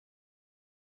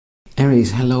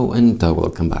Aries, hello and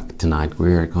welcome back. Tonight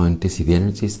we are going to see the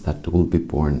energies that will be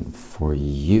born for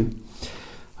you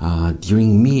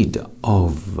during mid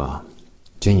of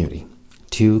January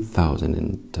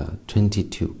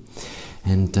 2022.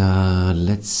 And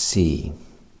let's see.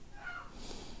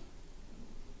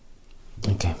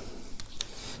 Okay,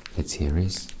 let's see,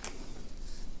 Aries.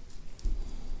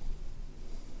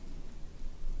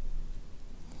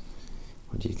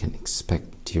 What you can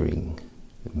expect during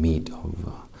the mid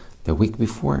of the week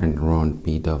before and around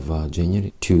mid of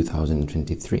January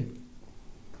 2023.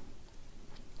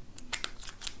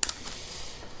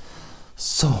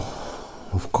 So,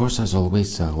 of course, as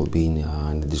always, will be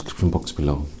in the description box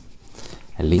below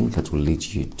a link that will lead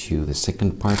you to the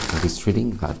second part of this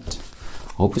reading, that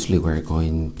obviously we're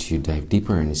going to dive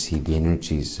deeper and see the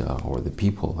energies or the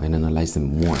people and analyze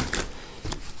them more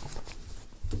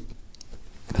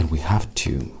than we have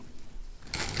to.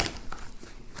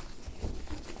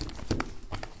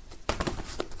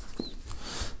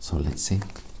 So let's see.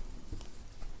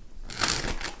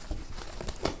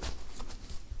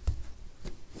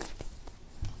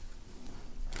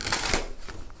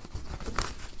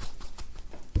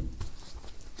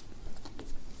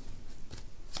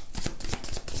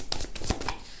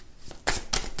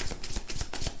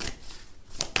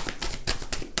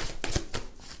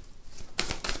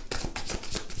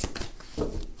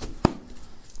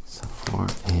 So for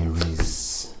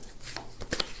Aries,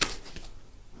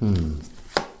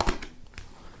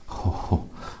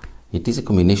 it is a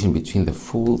combination between the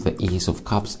Fool, the Ace of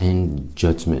Cups, and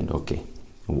Judgment. Okay,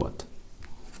 what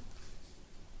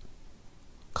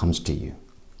comes to you?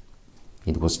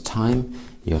 It was time.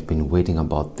 You have been waiting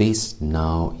about this.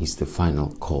 Now is the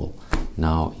final call.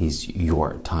 Now is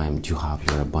your time to have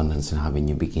your abundance and have a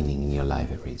new beginning in your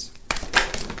life, Aries.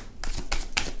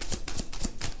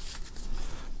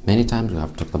 Many times, we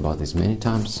have talked about this many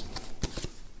times.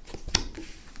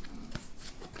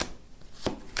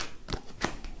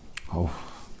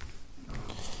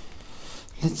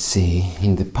 Let's see,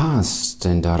 in the past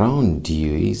and around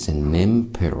you is an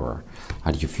Emperor.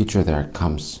 At your future there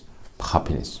comes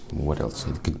happiness. What else?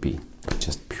 It could be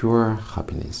just pure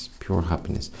happiness,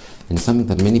 and something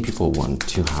that many people want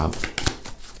to have.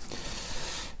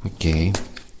 Okay,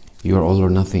 you're all or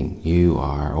nothing. You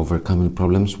are overcoming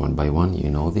problems one by one.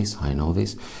 You know this, I know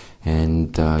this,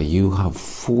 and you have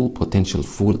full potential,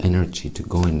 full energy to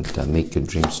go and make your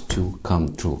dreams to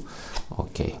come true.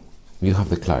 Okay, you have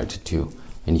the clarity too.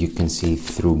 And you can see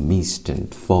through mist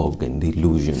and fog and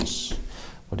illusions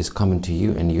what is coming to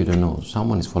you, and you don't know.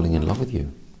 Someone is falling in love with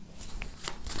you.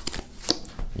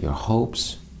 Your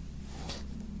hopes.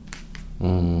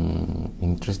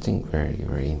 Interesting, very,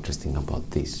 very interesting about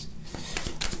this.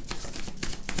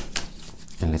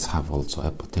 And let's have also a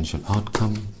potential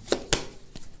outcome.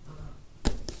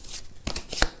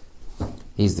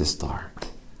 Is the Star.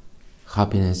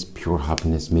 Happiness, pure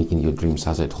happiness, making your dreams,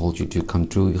 as I told you, to come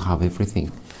true. You have everything.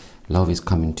 Love is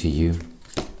coming to you,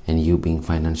 and you being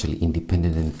financially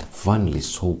independent and finally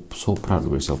so proud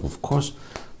of yourself. Of course,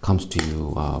 comes to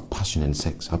you passion and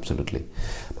sex, absolutely.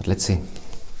 But let's see.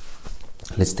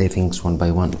 Let's take things one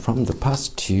by one, from the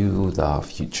past to the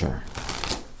future.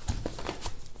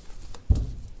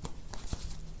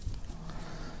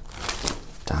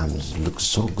 Damn, it looks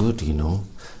so good, you know.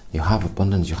 You have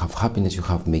abundance, you have happiness, you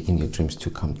have making your dreams to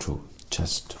come true.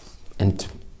 And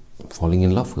falling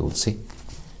in love, we will see.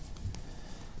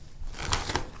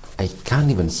 I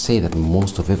can't even say that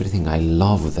most of everything. I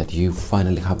love that you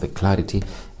finally have the clarity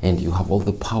and you have all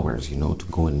the powers, you know, to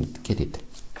go and get it.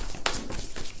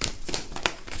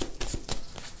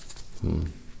 You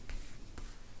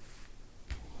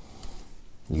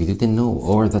didn't know,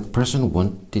 or that person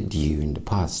wanted you in the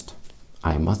past.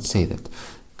 I must say that.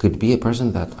 Could be a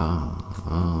person that,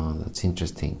 that's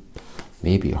interesting.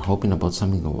 Maybe you're hoping about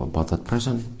something about that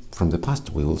person from the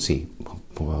past. We will see.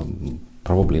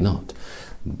 Probably not.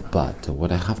 But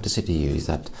what I have to say to you is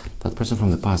that that person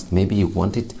from the past, maybe you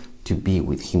wanted to be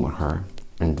with him or her,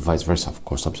 and vice versa, of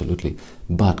course, absolutely,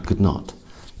 but could not.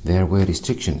 There were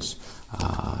restrictions,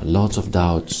 lots of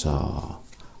doubts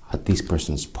at this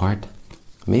person's part,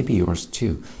 maybe yours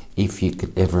too. If you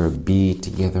could ever be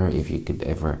together, if you could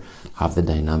ever have the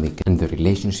dynamic and the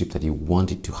relationship that you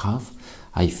wanted to have,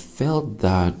 I felt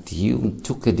that you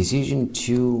took a decision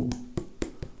to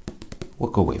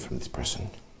walk away from this person.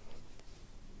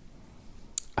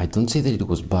 I don't say that it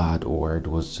was bad or it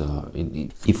was,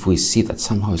 if we see that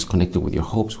somehow it's connected with your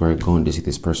hopes, we're going to see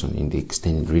this person in the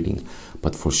extended reading.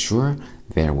 But for sure,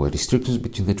 there were restrictions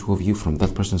between the two of you from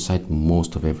that person's side,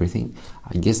 most of everything.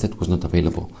 I guess that was not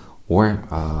available. Or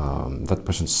that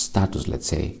person's status, let's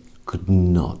say, could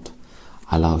not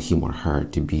allow him or her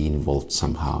to be involved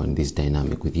somehow in this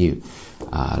dynamic with you.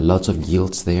 Lots of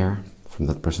guilt there from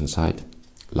that person's side,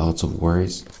 lots of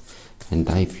worries, and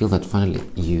I feel that finally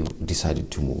you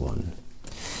decided to move on.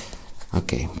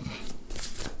 Okay.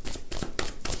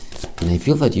 And I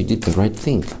feel that you did the right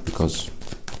thing, because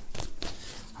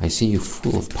I see you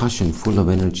full of passion, full of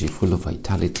energy, full of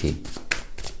vitality.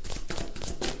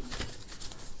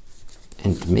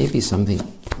 And maybe something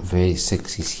very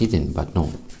sexy is hidden, but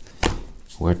no.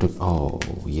 Oh,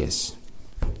 yes.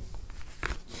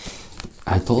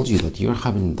 I told you that you're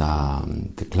having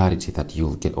the clarity that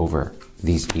you'll get over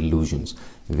these illusions.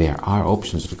 There are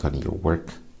options regarding your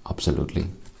work, absolutely,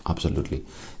 absolutely.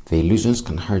 The illusions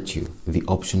can hurt you. The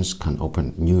options can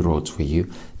open new roads for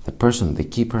you. The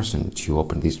key person to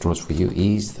open these roads for you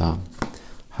is the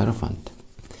Hierophant.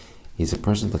 He's a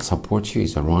person that supports you,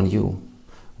 is around you,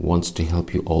 wants to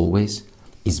help you always,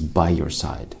 is by your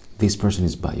side. This person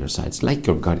is by your side. It's like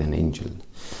your guardian angel.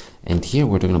 And here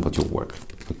we're talking about your work,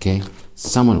 okay?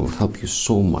 Someone will help you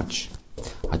so much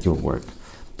at your work.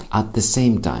 At the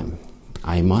same time,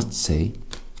 I must say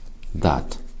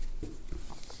that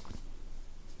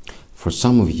for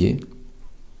some of you,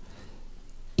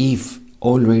 if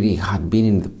already had been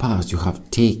in the past, you have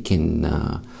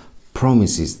taken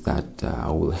promises that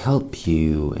will help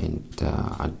you and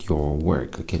at your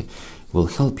work, okay, will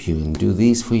help you and do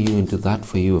this for you and do that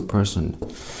for you, a person,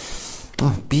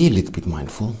 be a little bit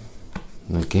mindful,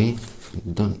 okay?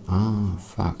 Don't,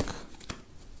 fuck,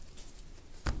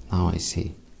 now I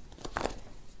see.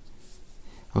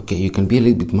 Okay, you can be a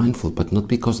little bit mindful, but not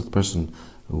because that person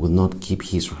will not keep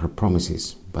his or her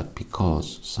promises, but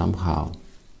because somehow,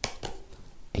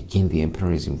 again, the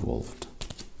Emperor is involved,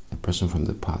 a person from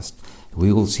the past.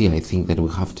 We will see. I think that we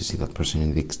have to see that person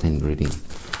in the extended reading.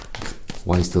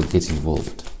 Why he still gets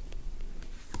involved?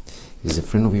 He's a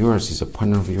friend of yours, he's a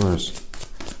partner of yours,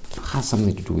 has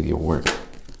something to do with your work.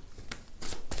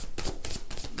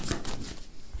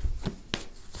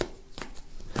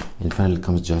 And finally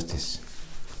comes justice.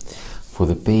 For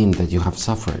the pain that you have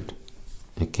suffered,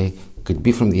 okay? Could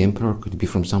be from the Emperor, could be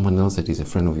from someone else that is a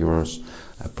friend of yours,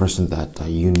 a person that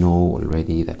you know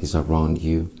already, that is around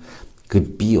you.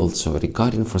 Could be also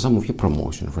regarding, for some of you,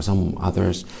 promotion. For some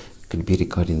others, could be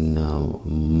regarding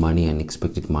money,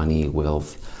 unexpected money,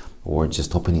 wealth, or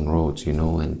just opening roads, you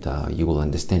know, and you will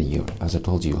understand. You, as I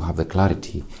told you, you have the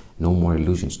clarity, no more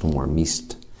illusions, no more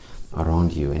mist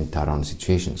around you and around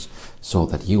situations, so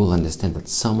that you will understand that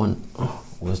someone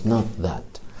was not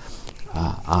that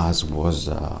as was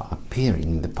appearing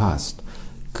in the past.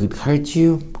 Could hurt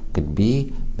you, could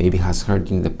be, maybe has hurt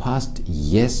you in the past,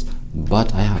 yes,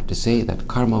 but I have to say that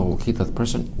karma will hit that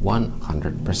person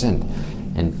 100%.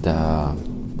 And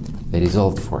the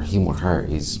result for him or her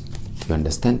is, you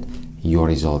understand, your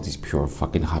result is pure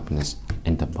fucking happiness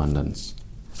and abundance.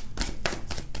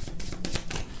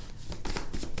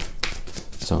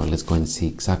 So let's go and see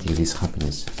exactly this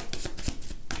happiness.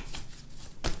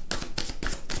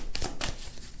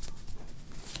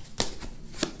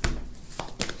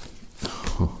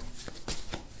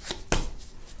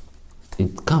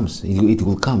 It comes, it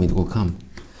will come, it will come.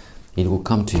 It will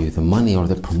come to you. The money or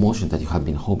the promotion that you have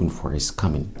been hoping for is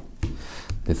coming.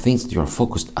 The things that you are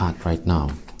focused at right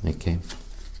now, okay?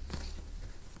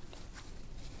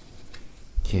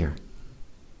 Here.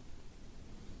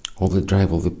 All the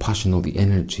drive, all the passion, all the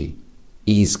energy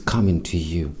is coming to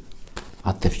you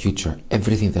at the future.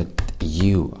 Everything that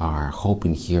you are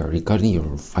hoping here regarding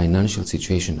your financial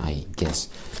situation, I guess,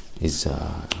 is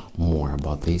more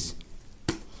about this.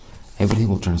 Everything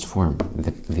will transform.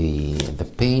 The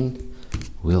pain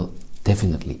will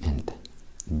definitely end.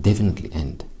 Definitely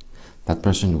end. That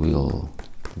person will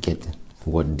get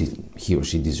what he or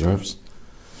she deserves.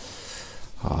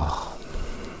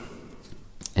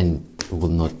 And it will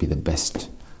not be the best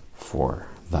for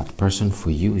that person.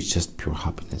 For you, it's just pure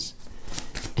happiness.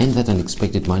 And that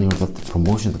unexpected money or that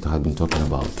promotion that I have been talking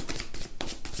about.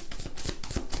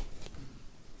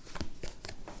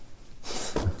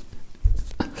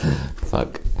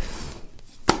 Fuck.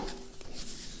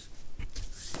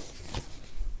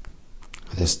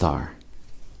 The Star.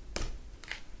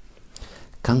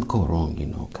 Can't go wrong, you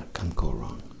know, can't go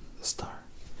wrong. The Star.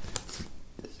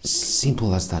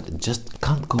 Simple as that, just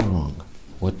can't go wrong.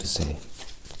 What to say?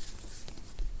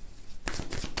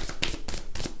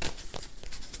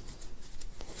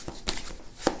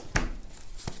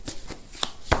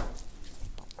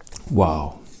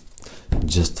 Wow.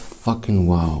 Just fucking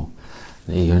wow.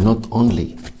 You're not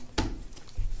only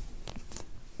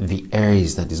the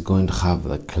Aries that is going to have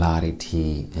the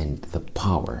clarity and the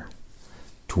power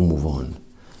to move on,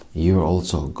 you're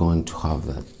also going to have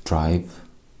the drive,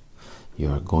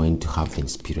 You're going to have the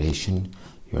inspiration.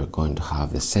 You're going to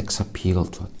have the sex appeal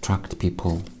to attract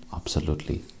people.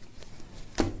 Absolutely.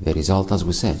 The result, as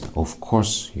we said, of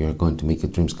course, you're going to make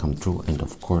your dreams come true, and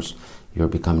of course, you're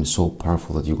becoming so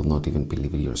powerful that you will not even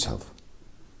believe it yourself.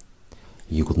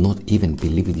 You could not even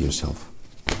believe it yourself.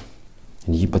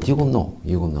 But you will know,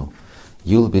 you will know.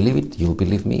 You'll believe it, you'll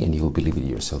believe me, and you'll believe it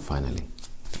yourself finally.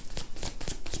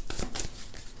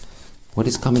 What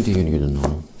is coming to you and you don't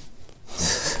know?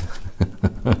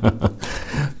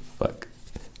 Fuck.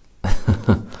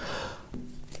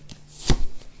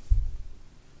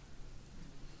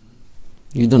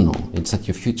 You don't know. It's like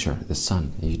your future, the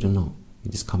sun. You don't know.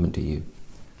 It is coming to you.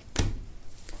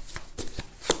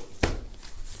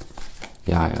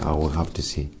 Yeah, I will have to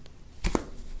see.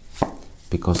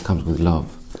 Because it comes with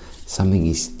love. Something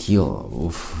is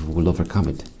still, will overcome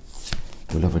it.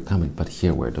 Will overcome it. But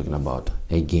here we're talking about,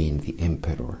 again, the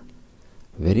Emperor.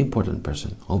 Very important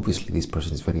person. Obviously, this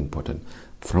person is very important.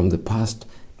 From the past,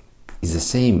 is the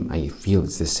same. I feel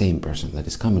it's the same person that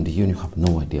is coming to you, and you have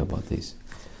no idea about this.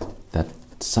 That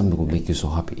something will make you so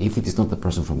happy. If it is not the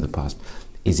person from the past,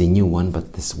 it's a new one,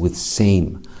 but this with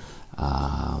same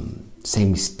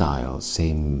style,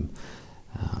 same,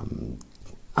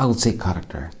 I would say,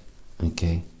 character,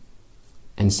 okay,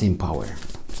 and same power.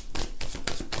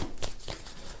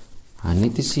 I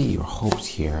need to see your hopes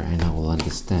here, and I will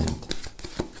understand.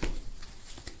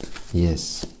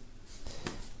 Yes.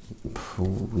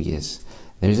 Yes.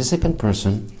 There is a second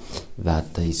person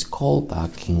that is called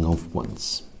King of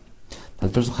Wands.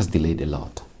 That person has delayed a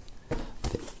lot.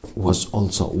 There was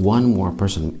also one more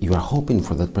person. You are hoping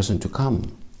for that person to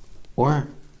come. Or,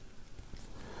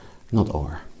 not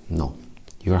or, no.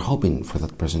 You are hoping for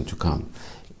that person to come.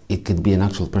 It could be an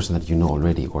actual person that you know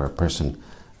already, or a person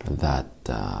that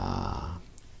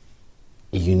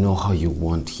you know how you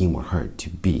want him or her to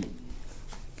be,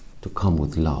 to come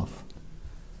with love,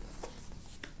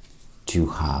 to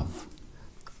have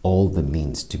all the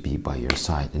means to be by your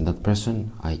side. And that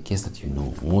person, I guess that you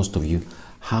know, most of you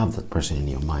have that person in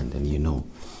your mind, and you know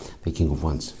the King of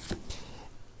Wands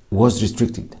was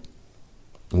restricted,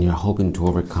 and you're hoping to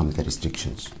overcome the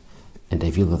restrictions. And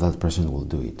I feel that that person will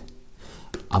do it.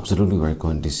 Absolutely, we're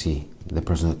going to see the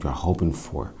person that you're hoping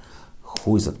for.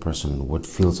 Who is that person? What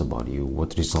feels about you?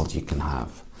 What result you can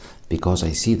have? Because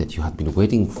I see that you had been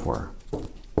waiting for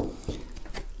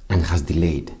and has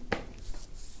delayed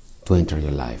to enter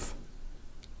your life.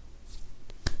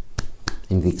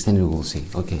 In the extended, we will see.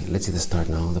 Okay, let's see the start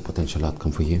now, the potential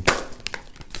outcome for you.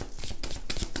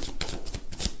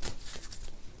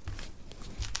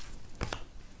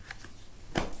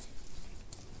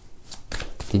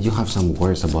 Did you have some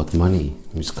worries about money?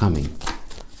 It's coming.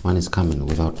 Money is coming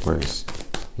without worries.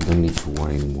 You don't need to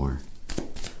worry anymore.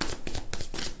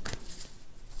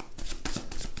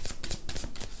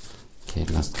 Okay,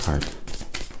 last card.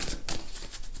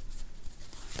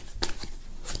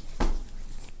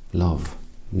 Love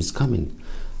is coming.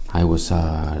 I was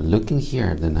looking here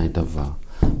at the Knight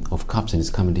of Cups, and it's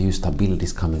coming to you. Stability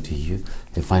is coming to you.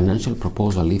 A financial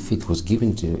proposal, if it was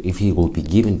given to, if it will be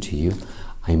given to you,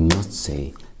 I must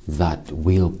say that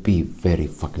will be very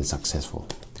fucking successful.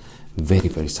 Very,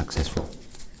 very successful.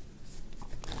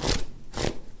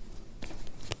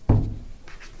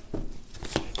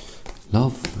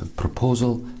 Love, a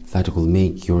proposal that will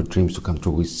make your dreams to come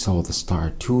true. We saw the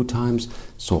star 2 times,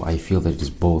 so I feel that it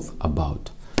is both about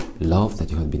love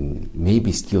that you have been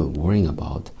maybe still worrying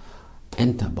about,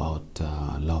 and about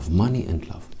love, money and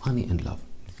love, money and love.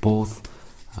 Both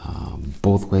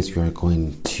ways you are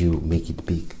going to make it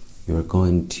big. You are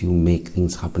going to make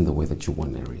things happen the way that you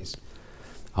want, Aries.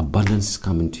 Abundance is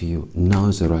coming to you. Now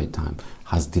is the right time.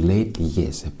 Has delayed?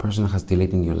 Yes. A person has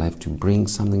delayed in your life to bring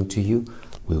something to you.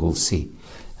 We will see.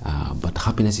 But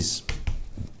happiness is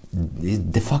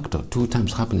de facto 2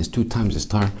 times happiness, 2 times the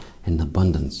star, and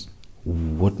abundance.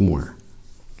 What more?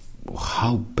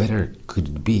 How better could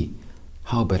it be?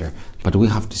 How better? But we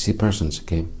have to see persons,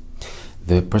 okay?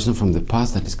 The person from the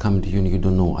past that is coming to you, and you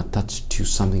don't know, attached to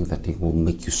something that it will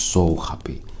make you so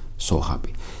happy, so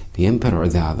happy. The Emperor,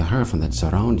 the Hierophant that's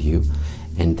around you,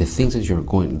 and the things that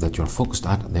you're focused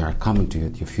at, they are coming to you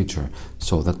at your future.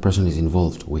 So that person is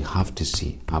involved. We have to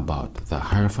see about the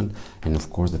Hierophant, and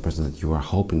of course the person that you are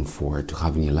hoping for to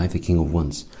have in your life, the King of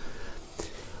Wands.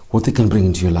 What they can bring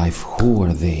into your life, who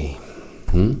are they?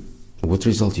 What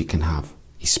result you can have?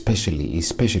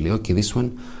 Especially, okay, this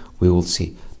one we will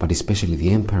see, but especially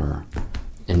the Emperor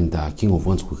and the King of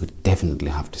Wands, we could definitely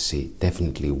have to see,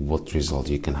 definitely what result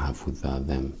you can have with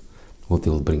them, what they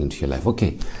will bring into your life.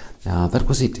 Okay, that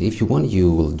was it. If you want,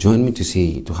 you will join me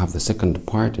to have the second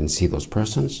part and see those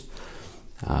persons.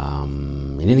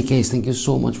 In any case, thank you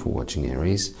so much for watching,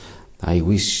 Aries. I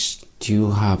wish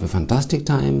you have a fantastic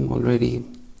time already,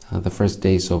 the first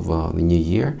days of the new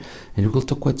year, and we'll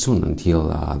talk quite soon. Until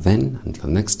then, until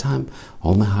next time,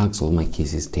 all my hugs, all my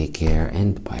kisses, take care,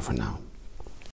 and bye for now.